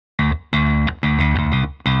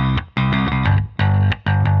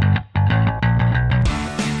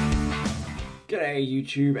Hey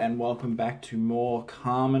YouTube, and welcome back to more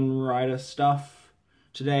Kamen Rider stuff.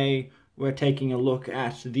 Today we're taking a look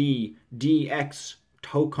at the DX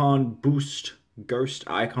Toucon Boost Ghost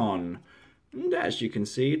Icon. And as you can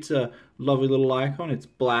see, it's a lovely little icon. It's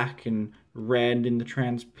black and red in the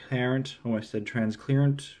transparent. Oh, I said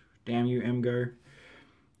transclearant. Damn you, MGO.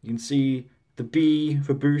 You can see the B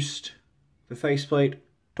for boost, the faceplate,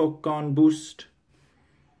 Toucon Boost.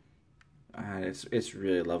 It's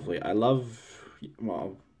really lovely.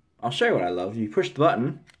 Well, I'll show you what I love. You push the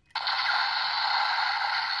button,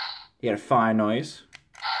 you get a fire noise.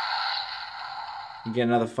 You get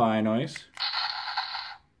another fire noise.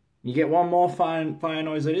 You get one more fire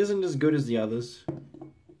noise that isn't as good as the others.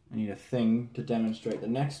 I need a thing to demonstrate the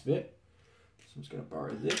next bit. So I'm just going to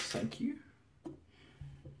borrow this, thank you.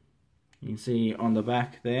 You can see on the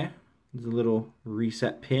back there's a little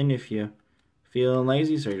reset pin if you're feeling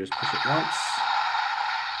lazy, so you just push it once.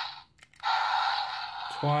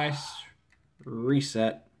 Twice,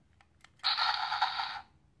 reset,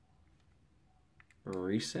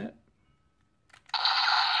 reset.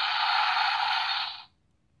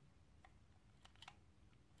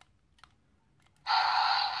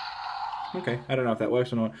 Okay, I don't know if that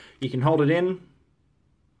works or not. You can hold it in,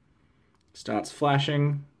 starts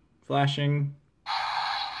flashing, and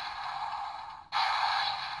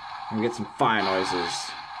you get some fire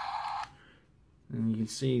noises. And you can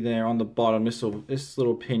see there on the bottom, this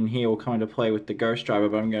little pin here will come into play with the Ghost Driver,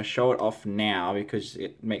 but I'm going to show it off now because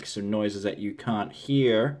it makes some noises that you can't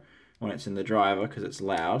hear when it's in the driver because it's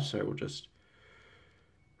loud. So we'll just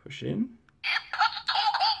push it in.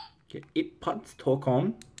 Get it puts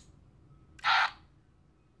Toucon.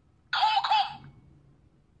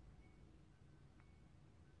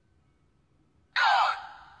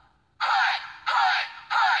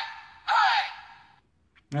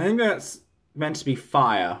 I think that's meant to be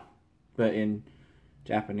fire, but in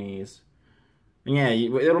Japanese. And yeah,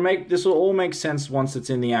 this will all make sense once it's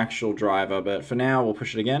in the actual driver, but for now we'll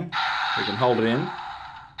push it again. We can hold it in.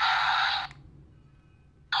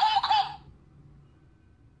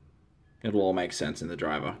 It'll all make sense in the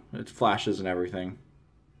driver. It flashes and everything.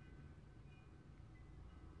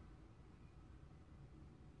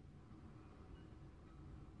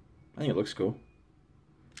 I think it looks cool.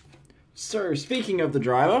 So, speaking of the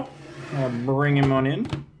driver, I'll bring him on in.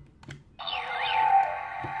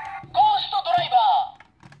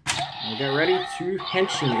 We'll get ready to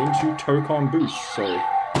hench him into Toucon Boost. So,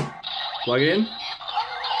 plug it in.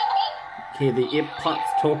 Hear the It Puts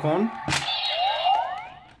Toucon.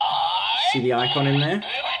 See the icon in there?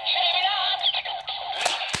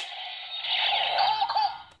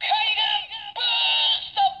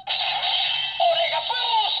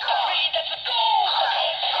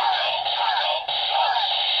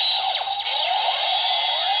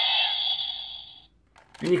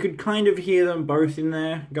 And you could kind of hear them both in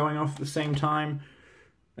there going off at the same time.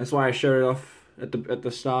 That's why I showed it off at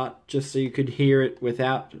the start, just so you could hear it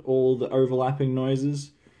without all the overlapping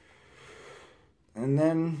noises. And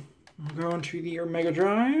then we'll go on to the Omega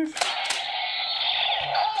Drive.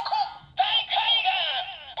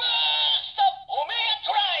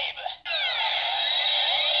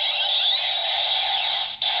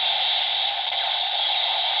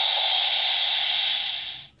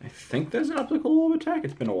 I think there's an optical orb attack.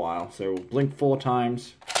 It's been a while, so we'll blink 4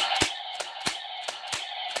 times.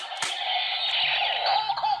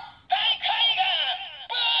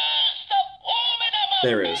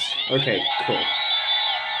 There is. Okay, cool.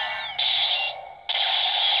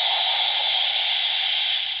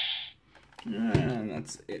 And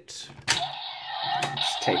that's it.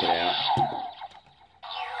 Let's take it out.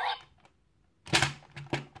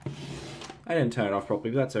 I didn't turn it off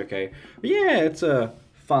properly, but that's okay. But yeah, it's a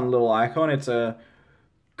fun little icon. It's a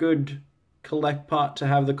good collect part to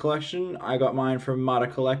have the collection. I got mine from Mata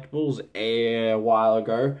Collectibles a while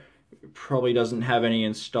ago. It probably doesn't have any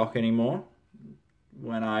in stock anymore.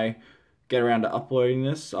 When I get around to uploading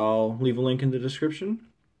this, I'll leave a link in the description.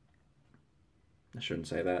 I shouldn't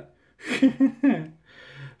say that.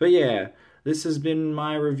 But yeah, this has been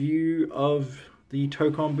my review of the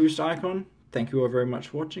Toucon Boost icon. Thank you all very much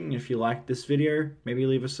for watching. If you liked this video, maybe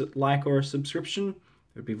leave a like or a subscription.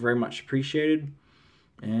 It would be very much appreciated.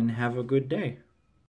 And have a good day.